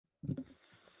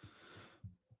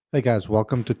Hey guys,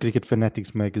 welcome to Cricket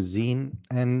Fanatics magazine.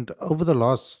 And over the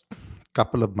last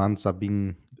couple of months, I've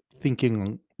been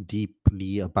thinking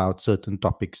deeply about certain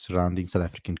topics surrounding South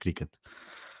African cricket.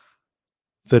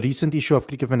 The recent issue of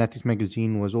Cricket Fanatics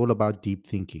magazine was all about deep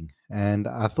thinking. And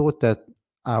I thought that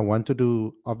I wanted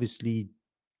to obviously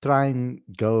try and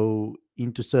go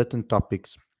into certain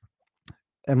topics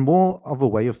and more of a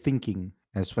way of thinking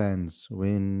as fans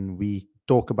when we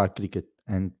talk about cricket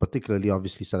and particularly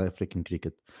obviously South African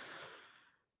cricket.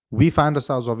 We find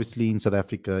ourselves obviously in South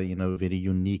Africa in a very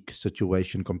unique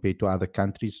situation compared to other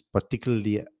countries,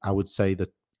 particularly I would say that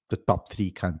the top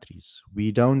three countries.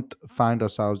 We don't find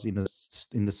ourselves in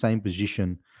the same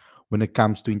position when it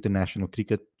comes to international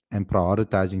cricket and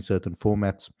prioritizing certain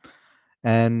formats.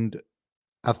 And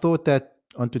I thought that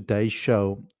on today's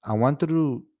show, I wanted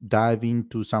to dive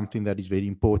into something that is very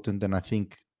important. And I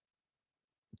think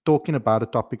talking about a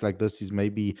topic like this is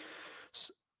maybe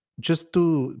s- just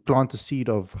to plant a seed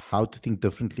of how to think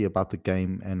differently about the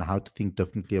game and how to think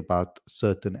differently about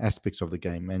certain aspects of the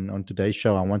game. And on today's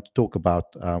show, I want to talk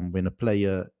about when a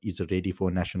player is ready for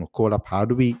a national call up. How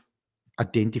do we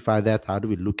identify that? How do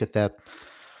we look at that?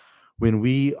 When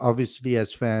we obviously,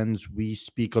 as fans, we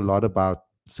speak a lot about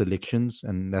selections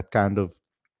and that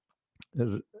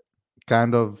r-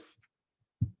 kind of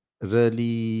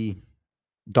really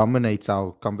dominates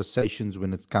our conversations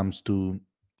when it comes to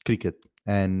cricket.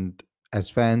 And as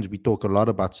fans, we talk a lot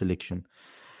about selection.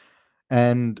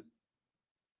 And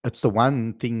it's the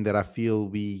one thing that I feel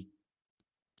we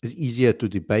is easier to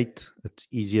debate, it's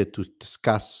easier to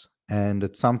discuss, and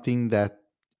it's something that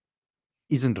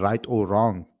isn't right or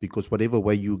wrong because whatever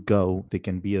way you go, there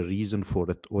can be a reason for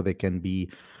it, or there can be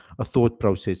a thought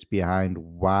process behind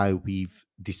why we've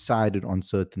decided on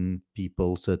certain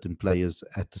people, certain players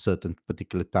at a certain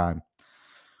particular time.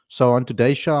 So on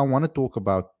today's show, I want to talk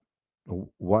about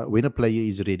when a player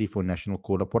is ready for national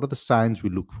call up. What are the signs we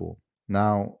look for?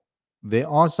 Now, there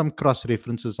are some cross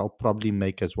references I'll probably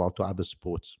make as well to other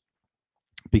sports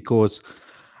because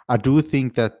I do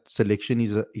think that selection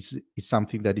is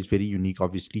something that is very unique,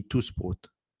 obviously, to sport.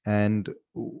 And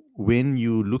when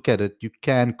you look at it, you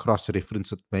can cross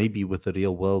reference it maybe with the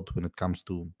real world when it comes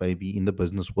to maybe in the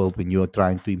business world when you are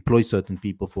trying to employ certain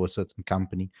people for a certain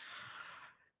company.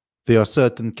 There are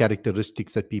certain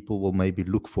characteristics that people will maybe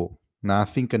look for. Now, I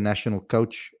think a national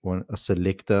coach or a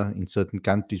selector in certain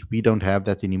countries, we don't have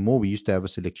that anymore. We used to have a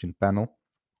selection panel,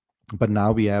 but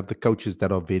now we have the coaches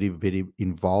that are very, very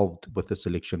involved with the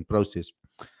selection process.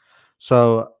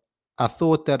 So I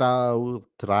thought that I will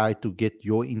try to get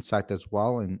your insight as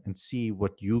well and see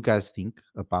what you guys think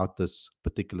about this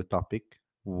particular topic.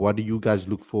 What do you guys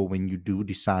look for when you do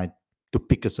decide to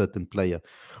pick a certain player?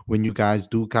 When you guys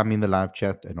do come in the live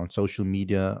chat and on social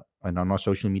media and on our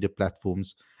social media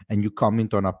platforms, and you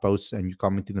comment on our posts and you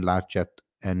comment in the live chat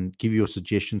and give your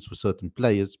suggestions for certain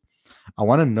players, I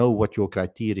want to know what your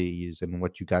criteria is and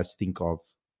what you guys think of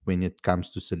when it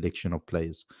comes to selection of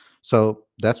players. So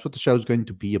that's what the show is going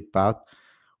to be about.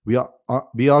 We are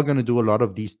going to do a lot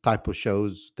of these type of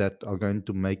shows that are going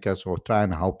to make us or try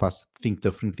and help us think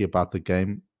differently about the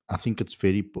game. I think it's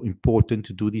very important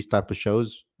to do these type of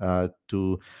shows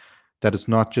to that it's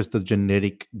not just the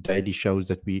generic daily shows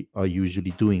that we are usually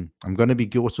doing. I'm going to be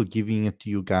also giving it to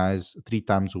you guys 3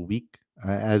 times a week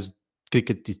as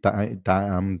cricket is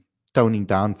toning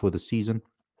down for the season.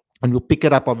 And we'll pick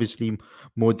it up obviously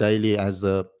more daily as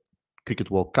the Cricket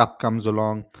World Cup comes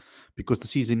along because the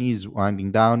season is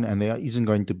winding down and there isn't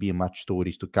going to be much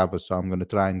stories to cover. So I'm going to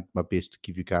try and my best to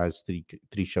give you guys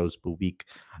three shows per week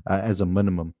as a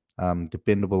minimum,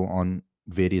 dependable on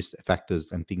various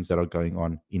factors and things that are going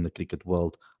on in the cricket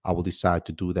world. I will decide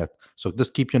to do that. So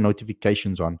just keep your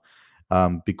notifications on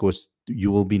because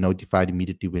you will be notified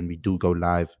immediately when we do go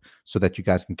live so that you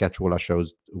guys can catch all our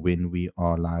shows when we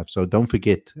are live. So don't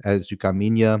forget, as you come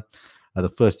in here, the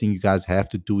first thing you guys have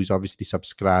to do is obviously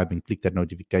subscribe and click that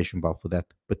notification bell for that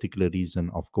particular reason,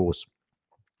 of course.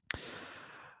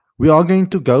 We are going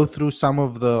to go through some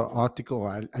of the article,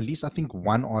 or at least I think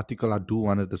one article I do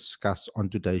want to discuss on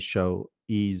today's show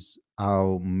is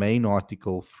our main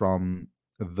article from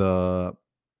our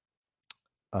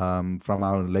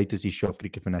latest issue of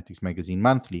Cricket Fanatics Magazine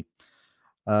Monthly.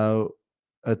 Uh,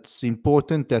 it's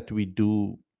important that we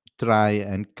do try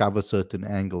and cover certain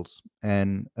angles.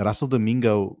 And Russell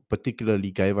Domingo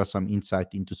particularly gave us some insight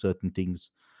into certain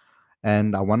things.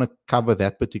 And I want to cover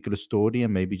that particular story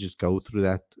and maybe just go through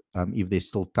that if there's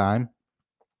still time.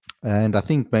 And I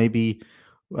think maybe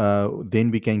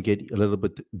then we can get a little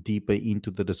bit deeper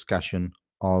into the discussion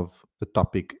of the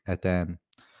topic at hand.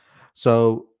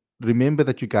 So remember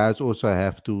that you guys also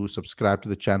have to subscribe to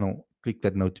the channel, click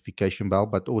that notification bell,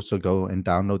 but also go and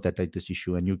download that latest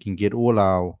issue, and you can get all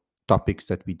our topics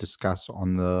that we discuss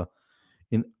on the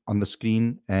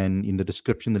screen, and in the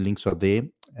description the links are there,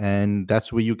 and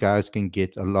that's where you guys can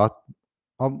get a lot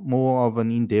of more of an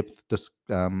in-depth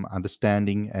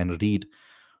understanding and read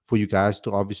for you guys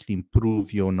to obviously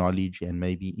improve your knowledge and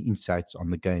maybe insights on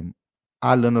the game.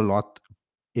 I learn a lot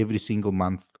every single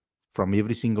month from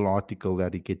every single article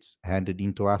that it gets handed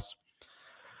into us.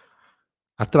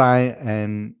 I try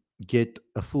and get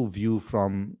a full view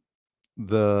from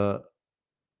the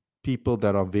people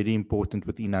that are very important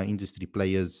within our industry,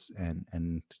 players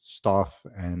and staff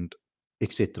and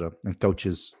etc., and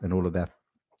coaches and all of that,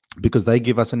 because they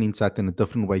give us an insight and a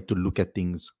different way to look at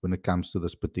things when it comes to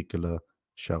this particular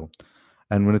show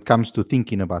and when it comes to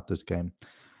thinking about this game.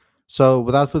 So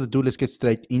without further ado, let's get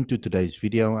straight into today's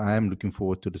video. I am looking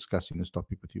forward to discussing this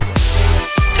topic with you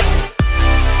guys.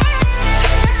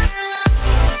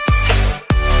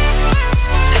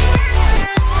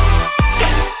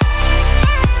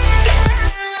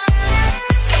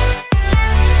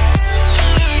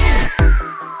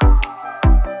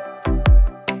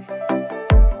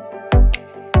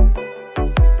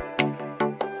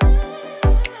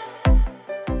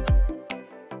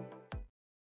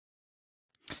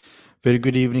 Very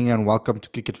good evening and welcome to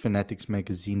Cricket Fanatics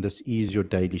Magazine. This is your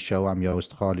daily show. I'm your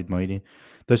host, Khalid Moini.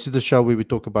 This is the show where we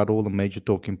talk about all the major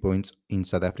talking points in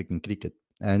South African cricket.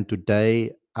 And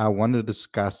today I want to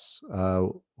discuss a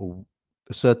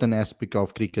certain aspect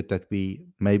of cricket that we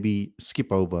maybe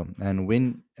skip over.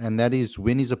 And that is,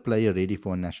 when is a player ready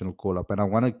for a national call-up? And I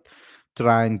want to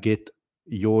try and get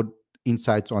your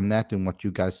insights on that and what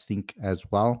you guys think as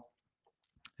well.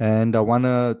 And I want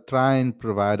to try and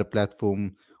provide a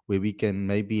platform where we can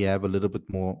maybe have a little bit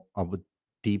more of a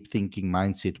deep thinking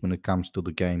mindset when it comes to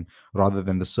the game, rather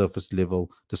than the surface level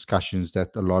discussions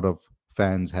that a lot of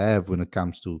fans have when it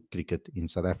comes to cricket in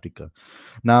South Africa.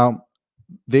 Now,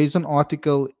 there's an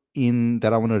article in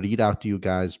that I want to read out to you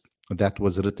guys that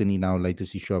was written in our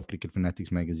latest issue of Cricket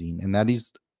Fanatics magazine, and that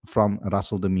is from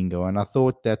Russell Domingo. And I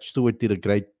thought that Stuart did a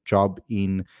great job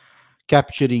in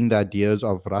capturing the ideas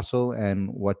of Russell and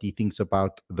what he thinks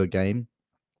about the game.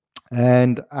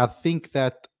 And I think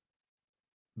that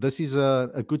this is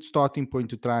a good starting point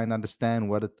to try and understand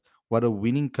what a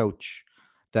winning coach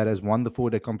that has won the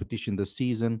 4-day competition this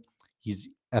season. He's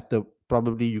at the,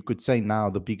 probably you could say now,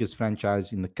 the biggest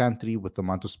franchise in the country, with the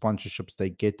amount of sponsorships they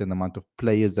get and the amount of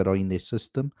players that are in their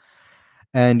system.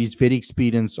 And he's very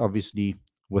experienced, obviously,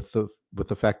 with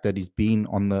the fact that he's been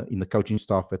in the coaching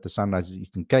staff at the Sunrisers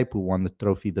Eastern Cape, who won the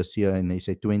trophy this year in the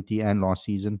SA20 and last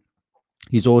season.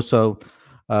 He's also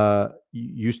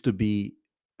used to be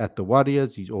at the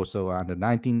Warriors. He's also under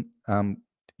 19.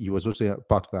 He was also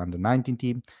part of the under 19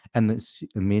 team and the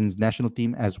men's national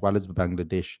team, as well as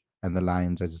Bangladesh and the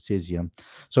Lions, as it says here.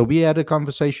 So we had a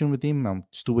conversation with him.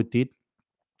 Stuart did,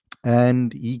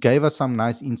 and he gave us some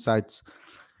nice insights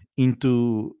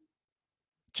into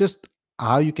just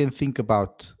how you can think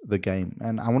about the game.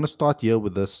 And I want to start here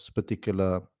with this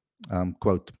particular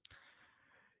quote.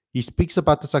 He speaks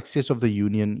about the success of the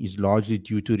union is largely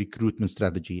due to recruitment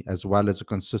strategy, as well as a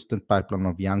consistent pipeline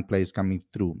of young players coming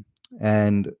through.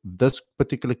 And this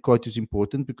particular quote is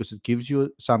important because it gives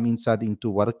you some insight into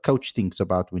what a coach thinks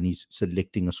about when he's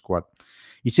selecting a squad.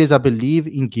 He says, I believe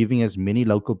in giving as many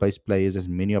local-based players as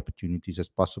many opportunities as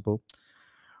possible.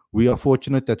 We are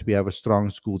fortunate that we have a strong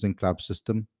schools and club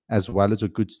system, as well as a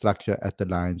good structure at the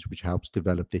Lions, which helps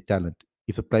develop their talent.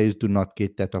 If the players do not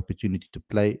get that opportunity to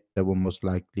play, they will most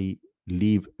likely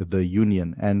leave the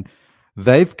union. And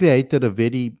they've created a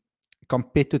very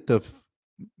competitive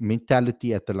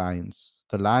mentality at the Lions.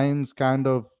 The Lions kind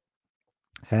of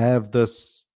have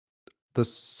this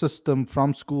system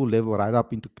from school level right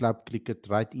up into club cricket,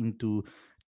 right into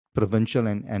provincial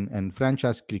and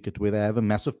franchise cricket, where they have a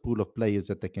massive pool of players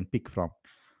that they can pick from.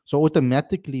 So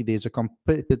automatically there's a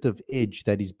competitive edge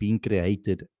that is being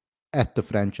created at the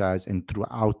franchise and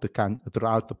throughout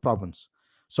the province.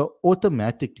 So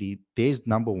automatically there's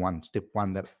step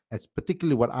one, that that's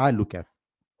particularly what I look at.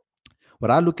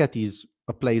 What I look at is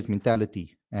a player's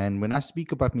mentality. And when I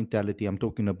speak about mentality, I'm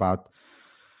talking about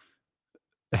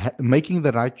making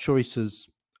the right choices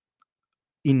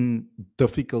in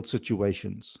difficult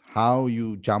situations, how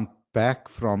you jump back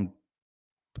from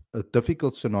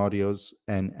difficult scenarios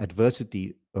and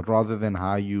adversity, rather than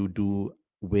how you do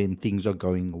when things are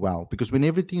going well. Because when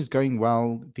everything is going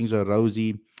well, things are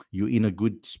rosy, you're in a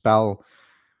good spell,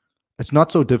 it's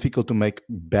not so difficult to make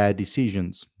bad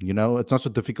decisions. It's not so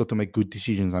difficult to make good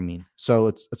decisions, I mean. So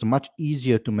it's much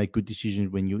easier to make good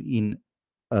decisions when you're in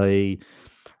a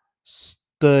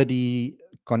sturdy,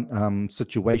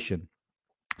 situation.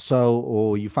 So,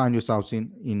 or you find yourselves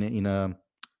in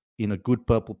a good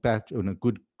purple patch, or in a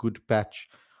good patch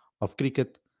of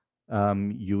cricket.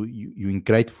 You're in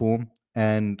great form,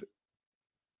 and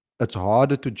it's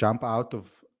harder to jump out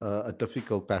of a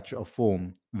difficult patch of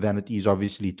form than it is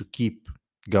obviously to keep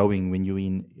going when you're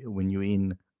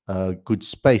in a good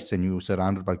space and you're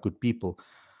surrounded by good people.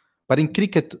 But in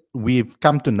cricket, we've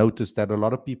come to notice that a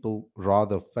lot of people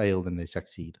rather fail than they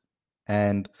succeed.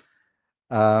 And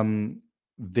um,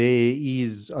 there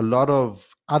is a lot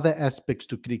of other aspects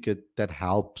to cricket that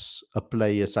helps a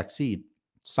player succeed.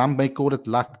 Some may call it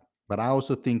luck, but I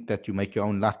also think that you make your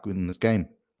own luck in this game.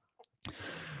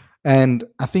 And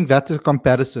I think that's a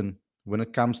comparison when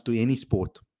it comes to any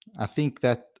sport. I think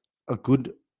that a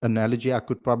good analogy I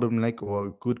could probably make, or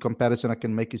a good comparison I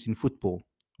can make, is in football.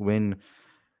 When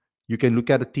you can look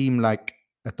at a team like,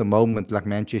 at the moment, like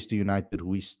Manchester United,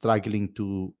 who is struggling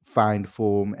to find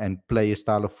form and play a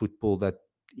style of football that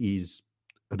is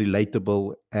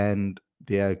relatable, and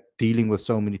they are dealing with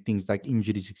so many things like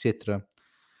injuries, etc.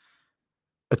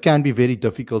 It can be very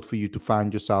difficult for you to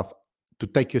find yourself, to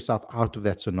take yourself out of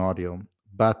that scenario.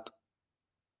 But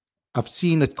I've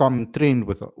seen a common trend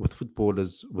with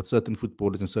footballers, with certain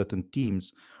footballers and certain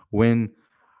teams. When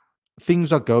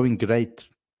things are going great,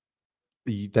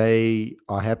 they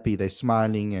are happy, they're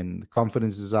smiling, and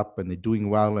confidence is up, and they're doing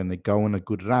well, and they go on a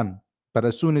good run. But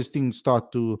as soon as things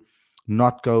start to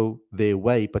not go their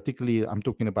way, particularly I'm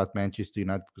talking about Manchester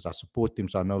United because I support them,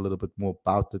 so I know a little bit more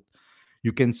about it.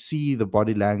 You can see the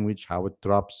body language, how it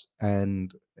drops,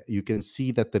 and you can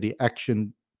see that the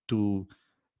reaction to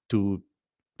to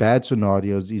bad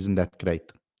scenarios isn't that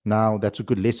great. Now, that's a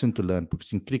good lesson to learn,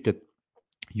 because in cricket,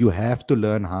 you have to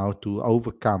learn how to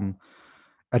overcome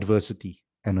adversity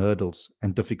and hurdles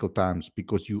and difficult times,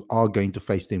 because you are going to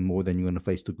face them more than you're going to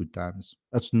face the good times.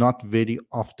 It's not very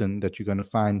often that you're going to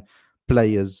find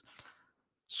players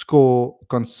score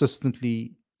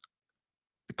consistently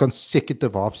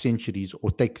consecutive half centuries,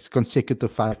 or take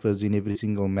consecutive fifers in every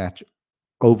single match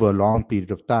over a long period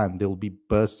of time. There will be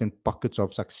bursts and pockets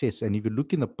of success. And if you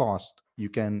look in the past, you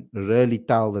can really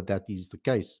tell that that is the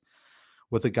case.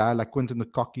 With a guy like Quinton de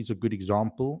Kock, is a good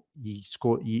example.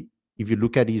 If you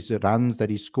look at his runs that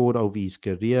he scored over his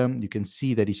career, you can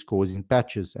see that he scores in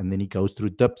patches, and then he goes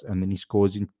through dips, and then he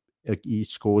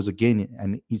scores again,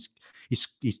 and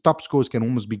his top scores can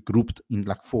almost be grouped in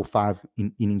like 4 or 5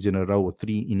 innings in a row, or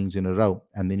 3 innings in a row,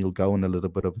 and then he'll go on a little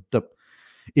bit of a dip.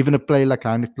 Even a player like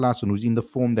Heinrich Klaassen, who's in the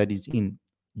form that he's in,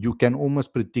 you can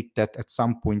almost predict that at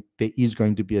some point there is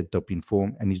going to be a dip in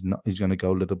form, and he's going to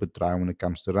go a little bit dry when it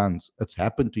comes to runs. It's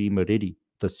happened to him already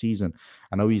this season.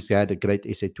 I know he's had a great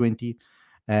SA20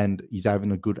 and he's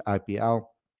having a good IPL,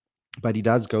 but he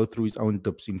does go through his own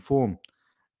dips in form.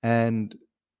 And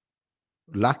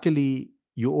luckily,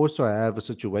 you also have a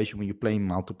situation where you're playing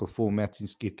multiple formats in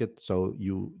cricket, so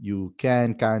you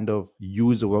can kind of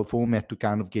use a format to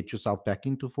kind of get yourself back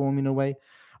into form in a way.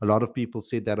 A lot of people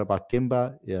said that about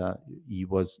Kemba. Yeah, he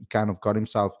kind of got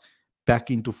himself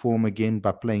back into form again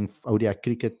by playing ODI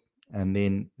cricket and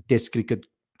then Test cricket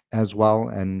as well,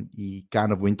 and he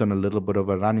kind of went on a little bit of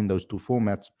a run in those two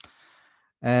formats.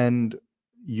 And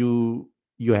you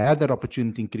have that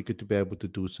opportunity in cricket to be able to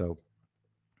do so.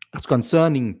 It's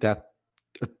concerning that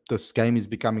this game is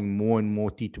becoming more and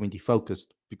more T20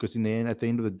 focused, because in the end, at the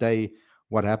end of the day,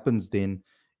 what happens then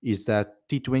is that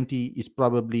T20 is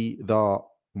probably the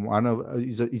one of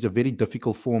is a very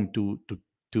difficult form to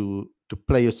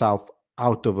play yourself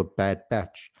out of a bad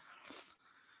patch.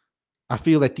 I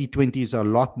feel that T20 is a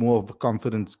lot more of a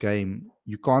confidence game.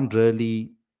 You can't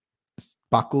really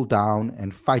buckle down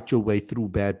and fight your way through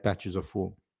bad patches of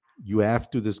form. You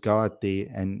have to just go out there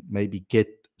and maybe get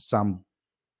some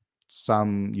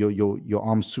your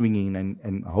arm swinging,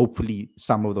 and hopefully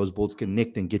some of those balls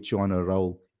connect and get you on a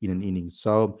roll in an inning.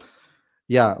 So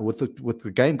yeah, with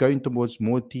the game going towards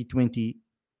more T20,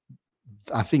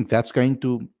 I think that's going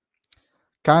to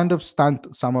kind of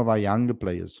stunt some of our younger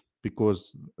players,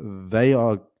 because they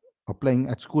are playing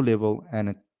at school level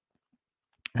and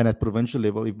at provincial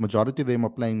level. If majority of them are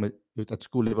playing at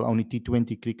school level only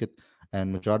T20 cricket,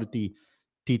 and majority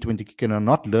T20 cricket are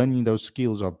not learning those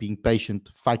skills of being patient,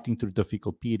 fighting through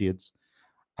difficult periods,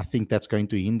 I think that's going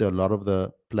to hinder a lot of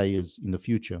the players in the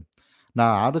future.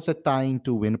 Now, how does that tie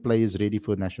into when a player is ready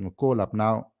for a national call-up?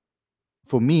 Now,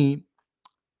 for me,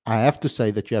 I have to say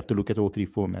that you have to look at all three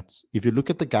formats. If you look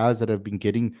at the guys that have been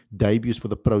getting debuts for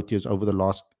the Proteas over the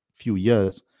last few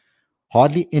years,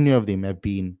 hardly any of them have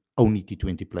been only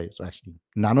T20 players. Actually,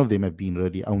 none of them have been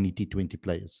really only T20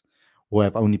 players or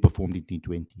have only performed in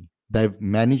T20. They've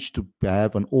managed to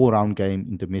have an all-round game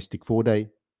in domestic 4-day,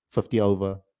 50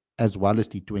 over, as well as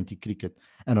T20 cricket.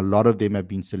 And a lot of them have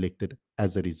been selected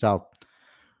as a result.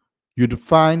 You'd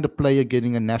find a player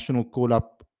getting a national call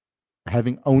up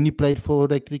having only played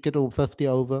 4-day cricket or 50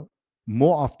 over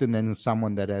more often than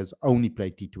someone that has only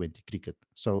played T20 cricket.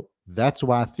 So that's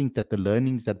why I think that the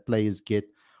learnings that players get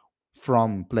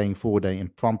from playing 4-day and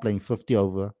from playing 50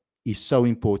 over is so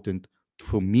important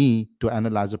for me to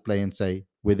analyze a player and say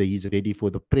whether he's ready for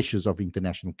the pressures of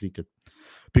international cricket,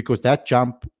 because that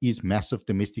jump is massive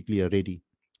domestically already.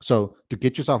 So to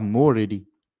get yourself more ready,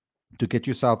 to get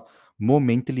yourself more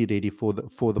mentally ready for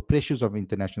the pressures of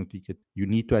international cricket, you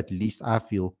need to, at least I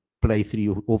feel, play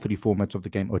all three formats of the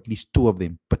game, or at least two of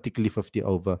them, particularly 50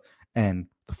 over and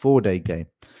the 4-day game.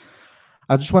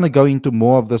 I just want to go into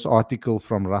more of this article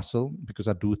from Russell, because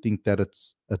I do think that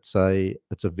it's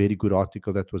a very good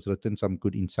article that was written, some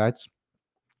good insights.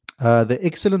 The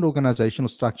excellent organizational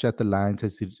structure at the Lions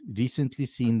has recently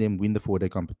seen them win the 4-day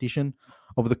competition.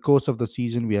 Over the course of the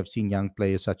season, we have seen young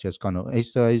players such as Connor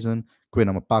Esterhuizen, Quinn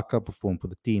Mapaka perform for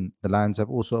the team. The Lions have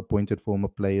also appointed former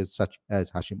players such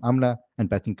as Hashim Amla and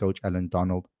batting coach Alan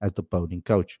Donald as the bowling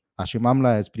coach. Hashim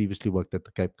Amla has previously worked at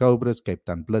the Cape Cobras, Cape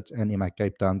Town Blitz, and MI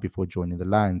Cape Town before joining the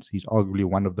Lions. He's arguably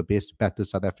one of the best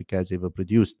batters South Africa has ever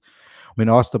produced. When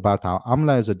asked about how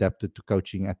Amla has adapted to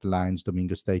coaching at the Lions,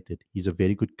 Domingo stated, "He's a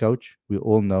very good coach. We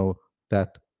all know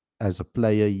that as a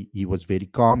player, he was very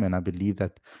calm, and I believe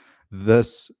that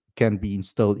this can be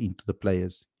instilled into the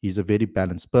players. He's a very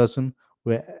balanced person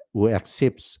who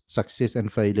accepts success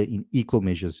and failure in equal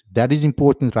measures." That is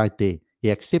important right there. He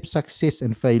accepts success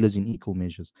and failures in equal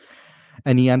measures.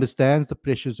 And he understands the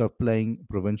pressures of playing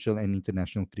provincial and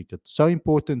international cricket. So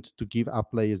important to give our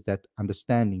players that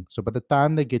understanding. So by the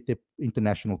time they get their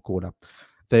international call up,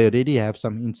 they already have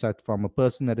some insight from a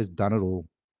person that has done it all,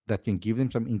 that can give them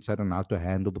some insight on how to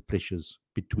handle the pressures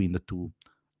between the two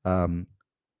um,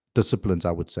 disciplines,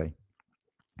 I would say.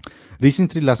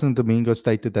 Recently, Lassen Domingo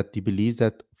stated that he believes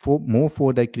that more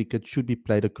 4-day cricket should be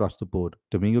played across the board.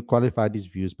 Domingo qualified his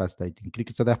views by stating,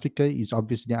 "Cricket South Africa is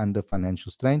obviously under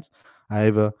financial strains.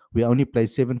 However, we only play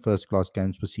 7 first-class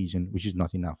games per season, which is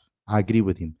not enough." I agree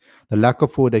with him. The lack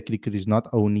of 4-day cricket is not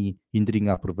only hindering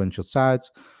our provincial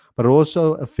sides, but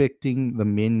also affecting the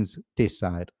men's test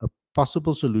side. A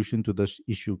possible solution to this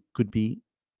issue could be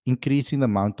increasing the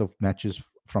amount of matches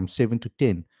from 7 to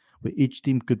 10, where each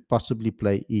team could possibly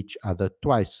play each other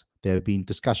twice. There have been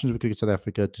discussions with Cricket South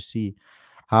Africa to see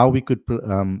how we could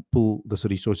pull this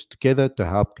resources together to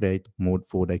help create more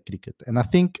 4-day cricket. And I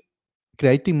think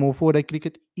creating more 4-day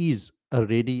cricket is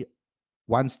already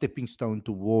one stepping stone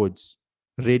towards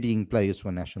readying players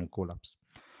for national call-ups.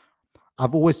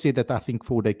 I've always said that I think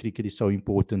 4-day cricket is so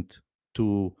important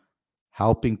to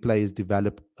helping players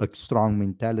develop a strong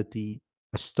mentality,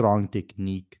 a strong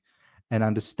technique, and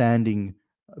understanding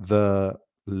the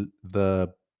the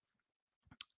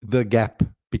the gap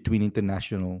between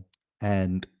international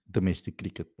and domestic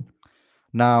cricket.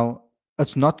 Now,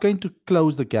 it's not going to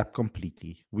close the gap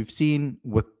completely. We've seen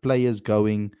with players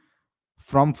going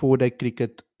from 4-day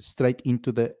cricket straight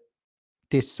into the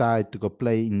test side to go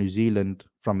play in New Zealand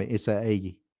from a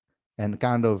SAA, and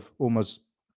kind of almost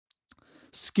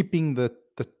skipping the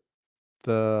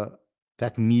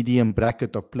that medium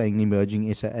bracket of playing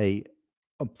emerging SAA,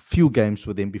 a few games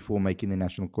for them before making the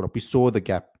national call up. We saw the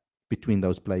gap between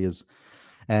those players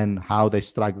and how they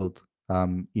struggled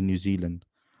in New Zealand.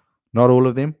 Not all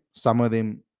of them. Some of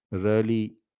them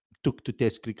really took to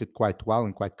Test cricket quite well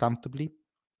and quite comfortably.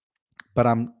 But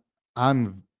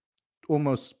I'm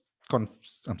almost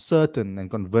I'm certain and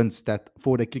convinced that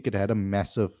 4-day cricket had a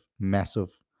massive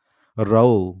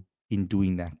role in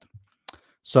doing that.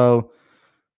 So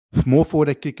more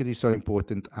 4-day cricket is so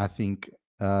important, I think,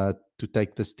 to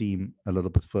take this team a little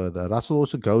bit further. Russell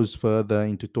also goes further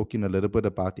into talking a little bit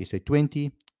about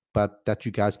SA20, but that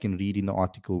you guys can read in the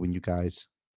article when you guys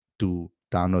do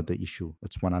download the issue.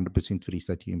 It's 100% free,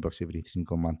 that you inbox every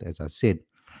single month, as I said.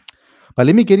 But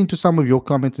let me get into some of your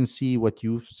comments and see what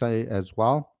you say as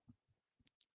well.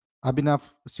 Abhinav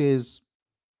says,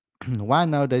 why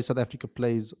nowadays South Africa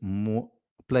players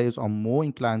are more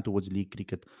inclined towards league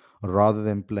cricket rather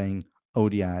than playing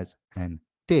ODIs and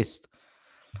Test.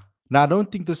 Now, I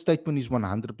don't think the statement is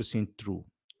 100% true.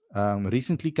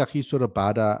 Recently, Kagiso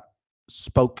Rabada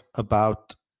spoke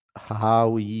about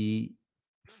how he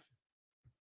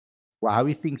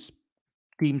thinks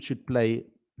teams should play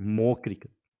more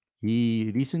cricket.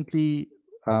 He recently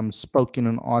spoke in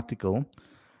an article.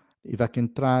 If I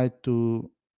can try to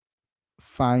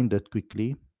find it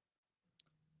quickly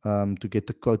to get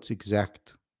the quotes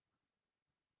exact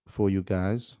for you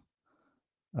guys.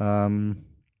 Let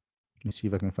me see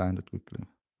if I can find it quickly.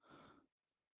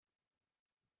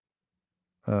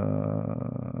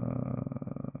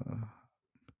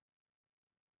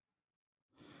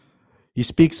 he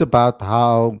speaks about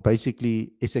how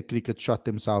basically SA Cricket shot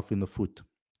himself in the foot,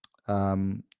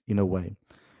 in a way.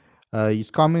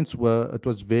 His comments were, it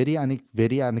was very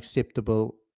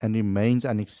unacceptable and remains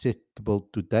unacceptable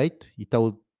to date. He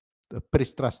told the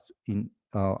press trust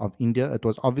of India, it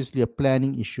was obviously a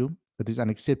planning issue. It is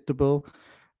unacceptable.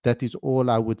 That is all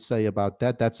I would say about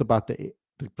that. That's about the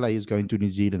players going to New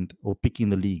Zealand or picking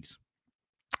the leagues.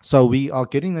 So we are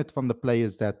getting it from the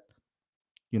players that,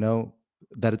 you know,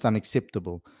 that it's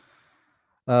unacceptable.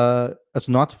 It's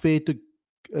not fair to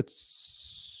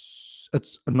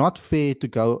it's not fair to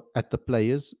go at the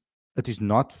players. It is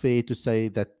not fair to say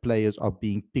that players are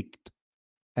being picked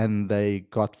and they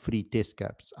got free test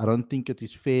caps. I don't think it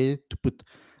is fair to put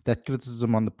that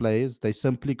criticism on the players. They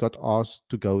simply got asked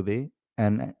to go there,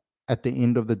 and at the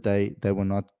end of the day, they were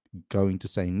not going to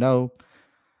say no.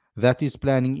 That is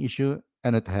planning issue,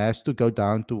 and it has to go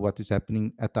down to what is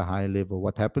happening at a high level.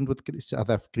 What happened with Cricket South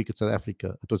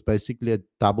Africa? It was basically a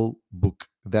double book.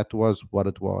 That was what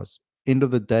it was. End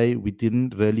of the day, we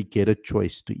didn't really get a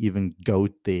choice to even go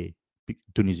there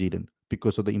to New Zealand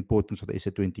because of the importance of the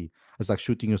SA20. It's like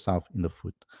shooting yourself in the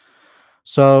foot.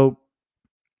 So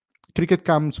cricket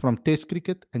comes from test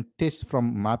cricket, and test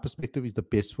from my perspective is the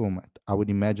best format. I would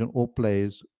imagine all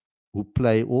players who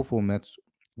play all formats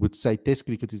would say test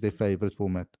cricket is their favorite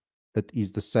format. It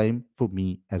is the same for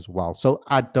me as well. So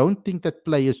I don't think that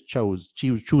players choose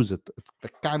it. They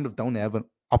kind of don't have an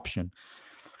option.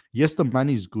 Yes, the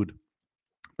money is good,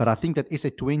 but I think that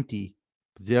SA20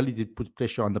 really did put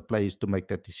pressure on the players to make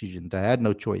that decision. They had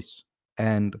no choice.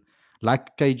 And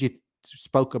like KG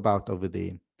spoke about over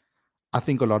there, I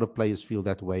think a lot of players feel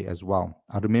that way as well.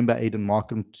 I remember Aidan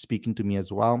Markham speaking to me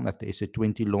as well at the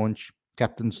SA20 launch,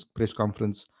 captain's press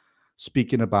conference,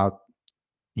 speaking about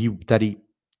that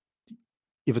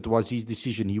if it was his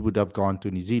decision, he would have gone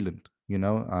to New Zealand, you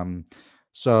know.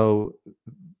 So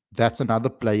that's another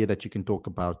player that you can talk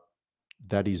about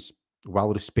that is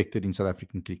well respected in South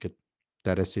African cricket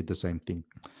that has said the same thing.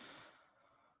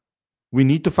 We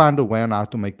need to find a way on how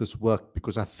to make this work,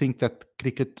 because I think that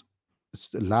cricket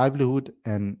livelihood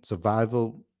and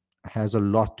survival has a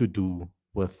lot to do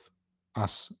with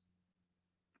us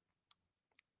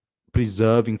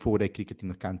preserving four-day cricket in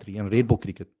the country and red ball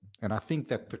cricket. And I think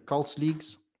that the Colts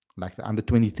leagues, like the under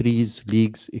 23s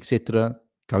leagues, etc.,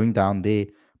 going down there,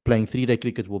 playing three-day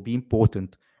cricket will be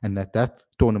important, and that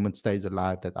tournament stays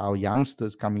alive, that our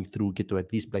youngsters coming through get to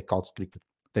at least play Colts cricket.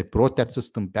 They brought that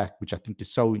system back, which I think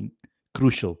is so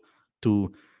crucial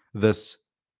to the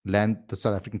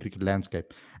South African cricket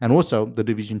landscape, and also the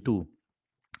Division 2.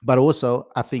 But also,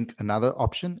 I think another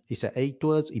option is A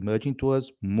tours, emerging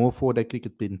tours, more four-day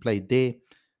cricket being played there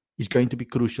is going to be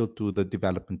crucial to the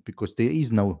development, because there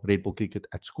is no red ball cricket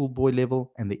at schoolboy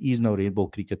level, and there is no red ball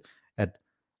cricket at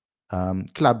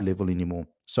club level anymore.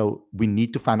 So we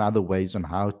need to find other ways on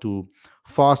how to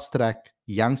fast track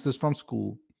youngsters from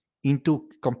school into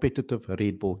competitive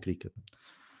red ball cricket.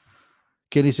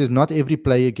 Kelly says not every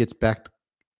player gets backed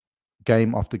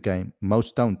game after game.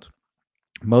 Most don't.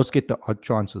 Most get the odd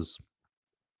chances.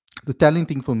 The telling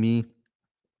thing for me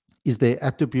is their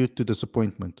attribute to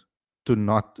disappointment, to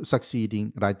not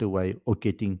succeeding right away or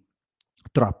getting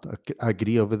dropped. I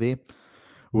agree over there.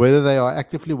 Whether they are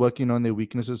actively working on their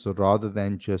weaknesses rather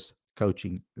than just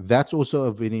coaching. That's also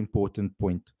a very important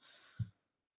point.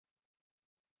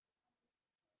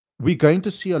 We're going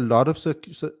to see a lot of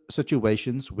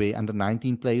situations where under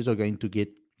 19 players are going to get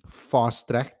fast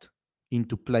tracked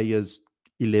into players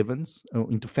 11s or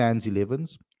into fans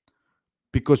 11s,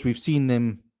 because we've seen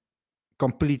them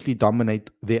completely dominate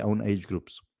their own age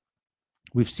groups.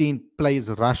 We've seen players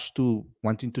rush to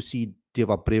wanting to see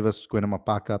Deva Brevis, Gwena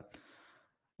Mapaka,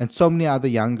 and so many other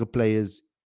younger players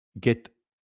get,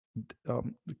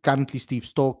 currently Steve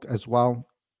Stork as well.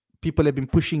 People have been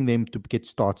pushing them to get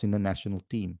starts in the national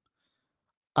team.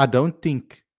 I don't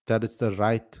think that it's the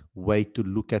right way to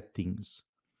look at things.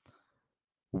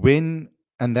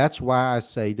 And that's why I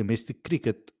say domestic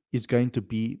cricket is going to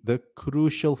be the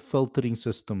crucial filtering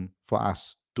system for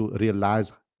us to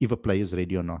realize if a player is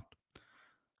ready or not.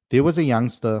 There was a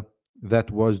youngster that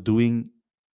was doing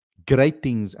great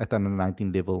things at under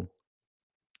 19 level.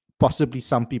 Possibly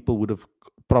some people would have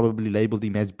probably labeled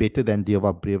him as better than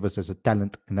Deva Brevis as a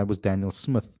talent, and that was Daniel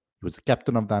Smith. He was the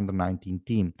captain of the under 19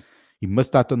 team. He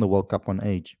missed out on the World Cup on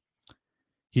age.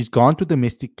 He's gone to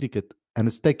domestic cricket, and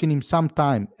it's taken him some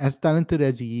time, as talented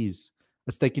as he is,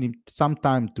 it's taken him some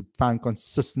time to find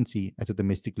consistency at a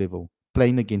domestic level,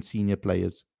 playing against senior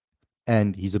players.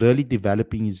 And he's really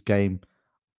developing his game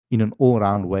in an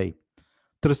all-round way.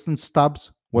 Tristan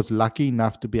Stubbs was lucky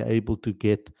enough to be able to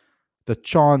get the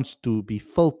chance to be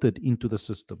filtered into the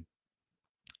system,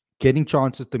 getting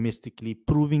chances domestically,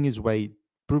 proving his way,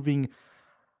 proving,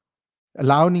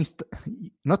 allowing him,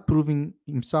 not proving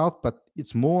himself, but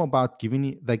it's more about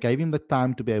they gave him the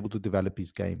time to be able to develop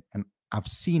his game. And I've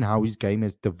seen how his game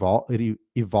has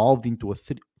evolved into a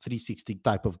 360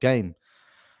 type of game.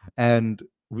 And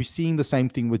we're seeing the same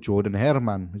thing with Jordan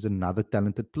Herman, who's another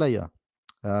talented player.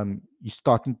 He's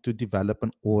starting to develop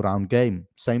an all-round game.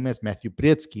 Same as Matthew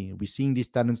Brzezinski. We're seeing these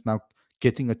talents now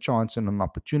getting a chance and an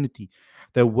opportunity.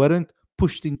 They weren't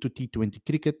pushed into T20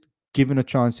 cricket, given a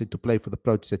chance to play for the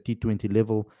Proteas at T20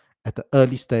 level at the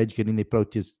early stage, getting their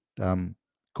Proteas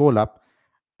call up,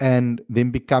 and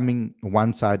then becoming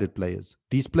one-sided players.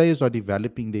 These players are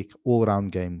developing their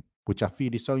all-round game, which I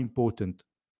feel is so important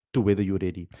to whether you're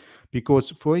ready.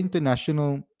 Because for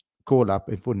international call-up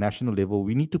and for national level,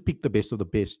 we need to pick the best of the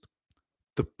best.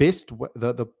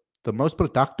 The most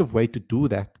productive way to do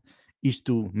that is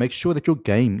to make sure that your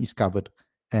game is covered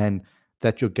and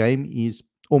that your game is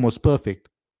almost perfect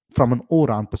from an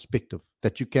all-round perspective,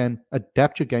 that you can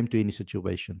adapt your game to any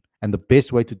situation. And the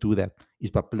best way to do that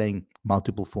is by playing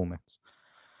multiple formats.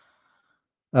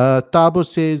 Tabo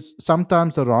says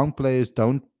sometimes the wrong players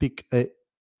don't pick ahead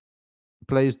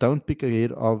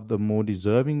of the more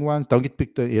deserving ones. Don't get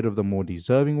picked ahead of the more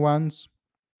deserving ones.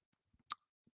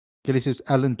 Kelly says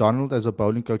Alan Donald as a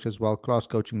bowling coach as well, class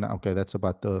coaching now. Okay, that's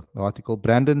about the article.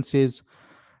 Brandon says,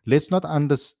 let's not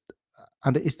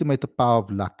underestimate the power of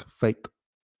luck, fate,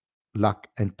 luck,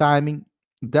 and timing.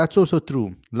 That's also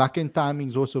true. Luck and timing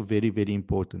is also very, very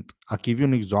important. I'll give you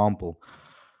an example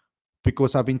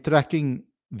because I've been tracking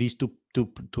these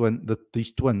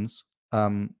these twins,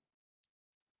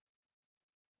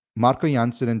 Marco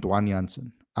Jansen and Dwan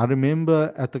Jansen. I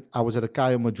remember I was at a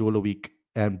Kaya Majula week,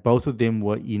 and both of them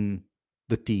were in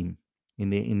the team,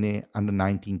 in their under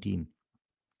 19 team.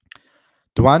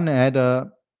 Dwan had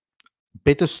a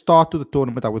better start to the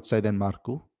tournament, I would say, than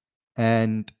Marco.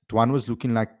 And Dwan was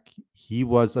looking like he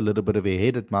was a little bit of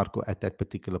ahead at Marco at that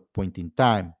particular point in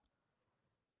time.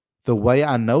 The way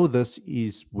I know this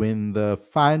is when the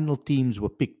final teams were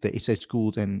picked, the SA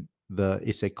Schools and the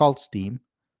SA Colts team,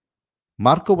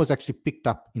 Marco was actually picked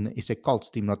up in the SA Colts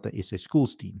team, not the SA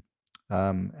Schools team.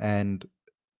 And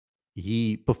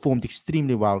he performed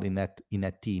extremely well in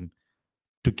that team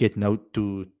to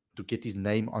get his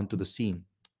name onto the scene.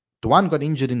 Dwan got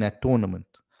injured in that tournament.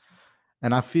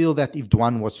 And I feel that if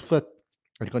Dwan was fit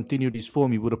and continued his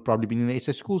form, he would have probably been in the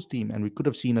SA Schools team. And we could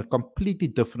have seen a completely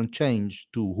different change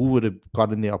to who would have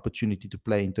gotten the opportunity to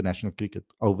play international cricket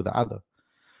over the other.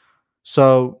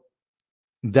 So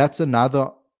that's another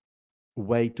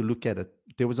way to look at it.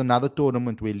 There was another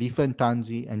tournament where Lifa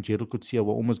Ntanzi and Gerald Coetzee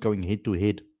were almost going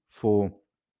head-to-head for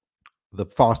the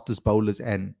fastest bowlers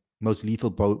and most lethal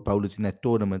bowlers in that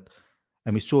tournament.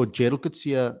 And we saw Gerald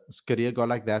Coetzee's career go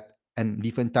like that, and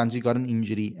Lifa Ntanzi got an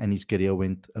injury, and his career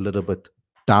went a little bit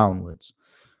downwards.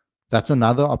 That's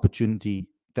another opportunity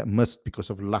that missed because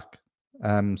of luck.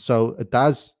 So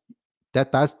that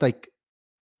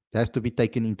has to be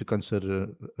taken into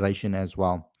consideration as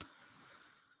well.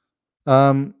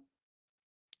 The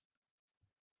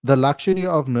luxury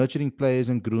of nurturing players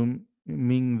and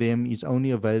grooming them is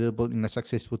only available in a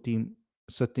successful team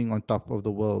sitting on top of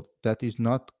the world. That is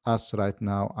not us right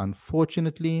now,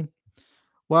 unfortunately.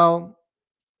 Well,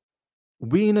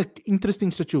 we're in an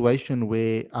interesting situation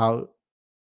where our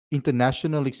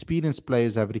international experienced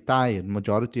players have retired,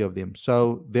 majority of them.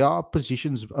 So there are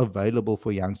positions available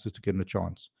for youngsters to get a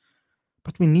chance.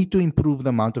 But we need to improve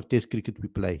the amount of test cricket we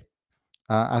play.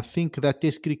 I think that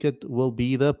test cricket will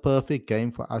be the perfect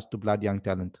game for us to blood young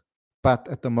talent. But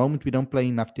at the moment, we don't play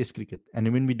enough test cricket.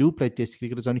 And when we do play test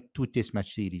cricket, it's only 2 test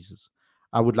match series.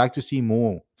 I would like to see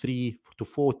more, 3 to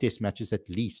 4 test matches at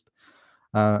least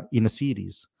in a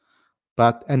series.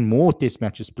 And more test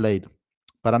matches played.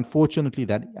 But unfortunately,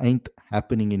 that ain't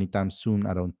happening anytime soon,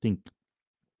 I don't think.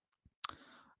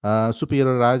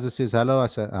 Superhero Riser says, hello. I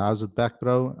said, how's it back,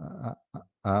 bro?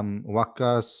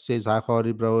 Wakas says, hi,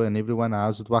 Khari, bro, and everyone.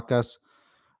 How's it, Wakas?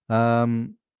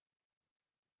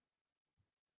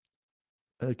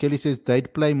 Kelly says,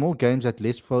 they'd play more games at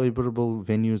less favorable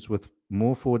venues with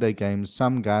more 4-day games.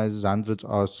 Some guys' hundreds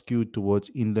are skewed towards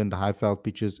inland high-foul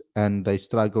pitches, and they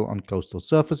struggle on coastal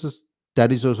surfaces.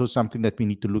 That is also something that we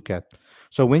need to look at.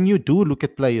 So when you do look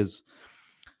at players,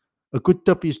 a good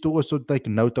tip is to also take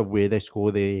note of where they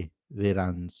score their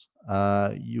runs.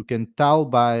 You can tell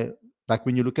by, like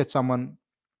when you look at someone,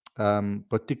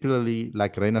 particularly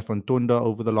like Reina van Tonda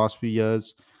over the last few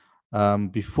years,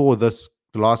 before this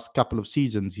the last couple of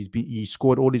seasons, he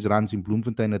scored all his runs in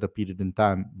Bloemfontein at a period in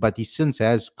time, but he since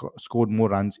has scored more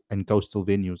runs in coastal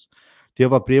venues.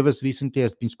 Theo Brevis recently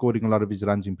has been scoring a lot of his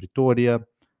runs in Pretoria,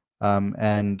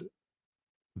 and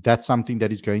that's something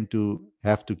that he's going to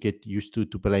have to get used to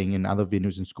playing in other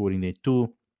venues and scoring there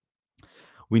too.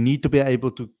 We need to be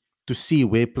able to see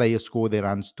where players score their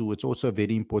runs too. It's also a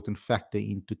very important factor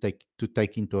to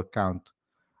take into account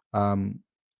um,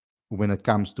 when it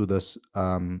comes to this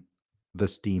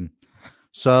team.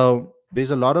 So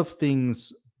there's a lot of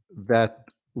things that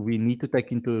we need to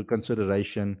take into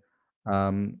consideration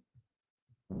um,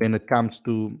 when it comes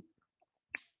to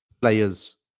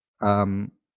players.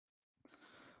 Um,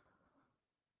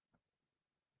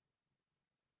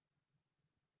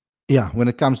 yeah, when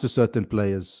it comes to certain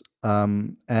players,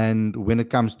 and when it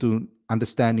comes to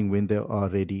understanding when they are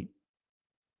ready.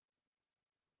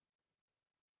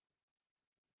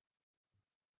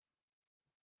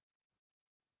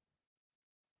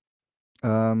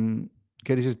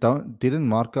 Kerry says, don't, didn't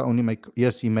Marco only make,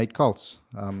 yes, he made Colts.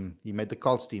 He made the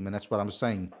Colts team, and that's what I'm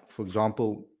saying. For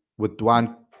example, with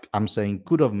Dwan, I'm saying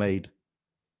could have made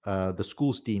the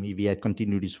schools team if he had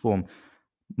continued his form.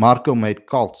 Marco made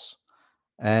Colts,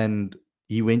 and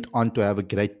he went on to have a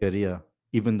great career,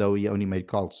 even though he only made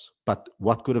Colts. But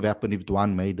what could have happened if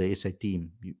Dwan made the SA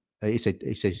team,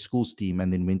 SA schools team,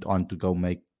 and then went on to go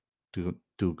make to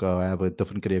go have a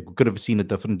different career? We could have seen a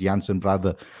different Janssen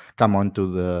brother come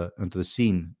onto the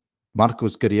scene.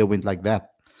 Marco's career went like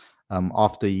that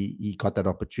after he got that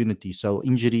opportunity. So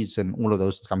injuries and all of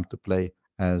those come to play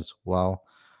as well.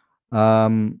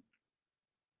 Um,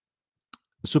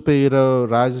 Superhero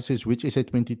Rises says, which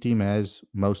SA20 team has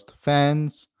most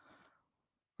fans?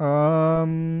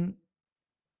 Um,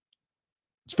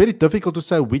 it's very difficult to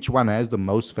say which one has the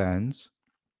most fans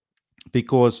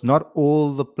because not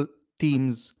all the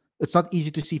teams. It's not easy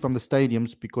to see from the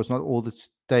stadiums because not all the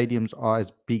stadiums are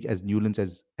as big as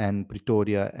Newlands and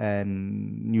Pretoria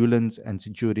and Newlands and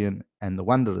Centurion and the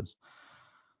Wanderers.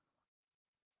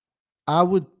 I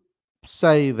would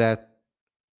say that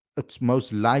it's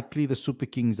most likely the Super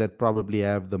Kings that probably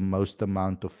have the most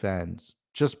amount of fans,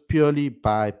 just purely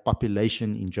by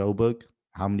population in Joburg,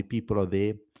 how many people are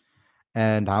there,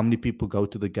 and how many people go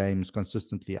to the games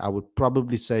consistently. I would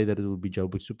probably say that it would be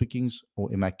Joburg Super Kings or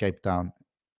MI Cape Town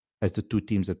as the two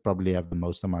teams that probably have the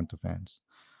most amount of fans.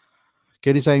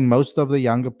 Kelly saying most of the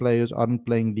younger players aren't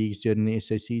playing leagues during the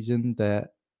SA season.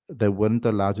 They weren't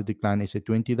allowed to decline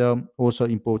SA20 though. Also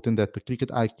important that the cricket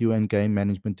IQ and game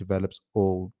management develops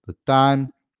all the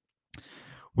time.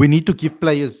 We need to give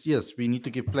players, yes, we need to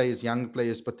give players, young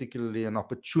players particularly, an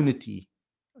opportunity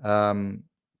um,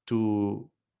 to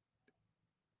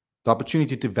the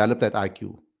opportunity to develop that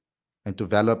IQ and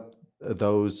develop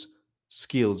those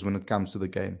skills when it comes to the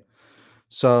game.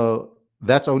 So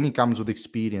that's only comes with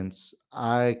experience.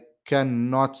 I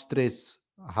cannot stress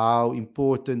how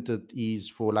important it is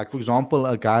for, like, for example,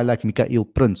 a guy like Mikael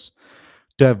Prince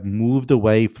to have moved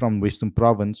away from Western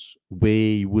Province, where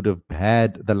he would have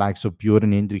had the likes of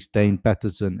Bjorn Hendricks, Dane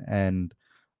Patterson, and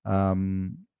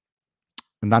um,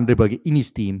 Nandreberg in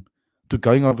his team, to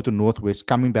going over to Northwest,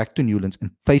 coming back to Newlands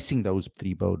and facing those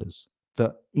three bowlers.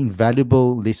 The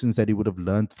invaluable lessons that he would have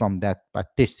learned from that by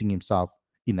testing himself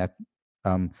in that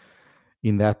um,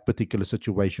 in that particular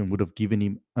situation would have given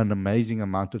him an amazing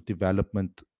amount of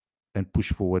development and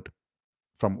push forward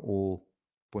from all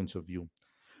points of view.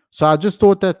 So I just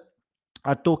thought that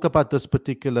I'd talk about this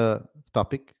particular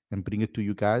topic and bring it to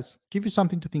you guys, give you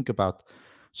something to think about.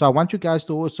 So I want you guys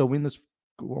to also win this.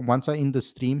 Once I end the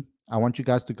stream, I want you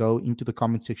guys to go into the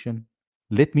comment section.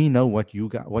 Let me know what you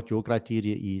got, what your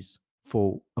criteria is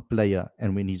for a player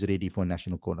and when he's ready for a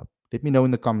national call up. Let me know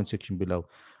in the comment section below.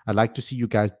 I'd like to see you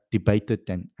guys debate it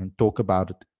and talk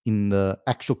about it in the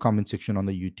actual comment section on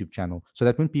the YouTube channel, so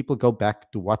that when people go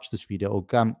back to watch this video or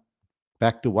come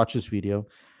back to watch this video,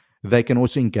 they can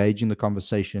also engage in the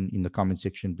conversation in the comment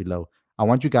section below. I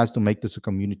want you guys to make this a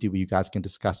community where you guys can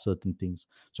discuss certain things.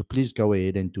 So please go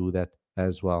ahead and do that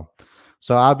as well.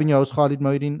 So I've been your host, Khalid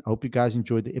Moedin. I hope you guys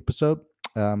enjoyed the episode.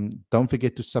 Don't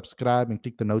forget to subscribe and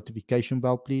click the notification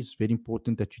bell, please. Very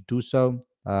important that you do so.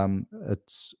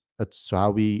 It's how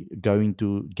we going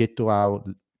to get to our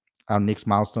next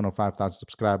milestone of 5,000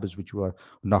 subscribers, which we're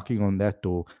knocking on that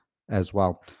door as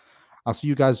well. I'll see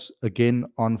you guys again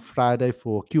on Friday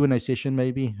for Q&A session,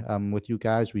 maybe with you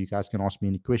guys, where you guys can ask me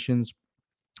any questions.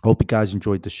 Hope you guys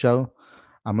enjoyed the show.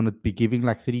 I'm going to be giving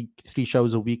like three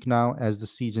shows a week now as the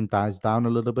season dies down a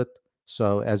little bit.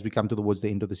 So as we come towards the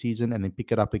end of the season, and then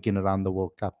pick it up again around the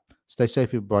World Cup. Stay safe,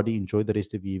 everybody. Enjoy the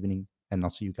rest of your evening, and I'll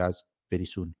see you guys very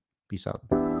soon. Peace out.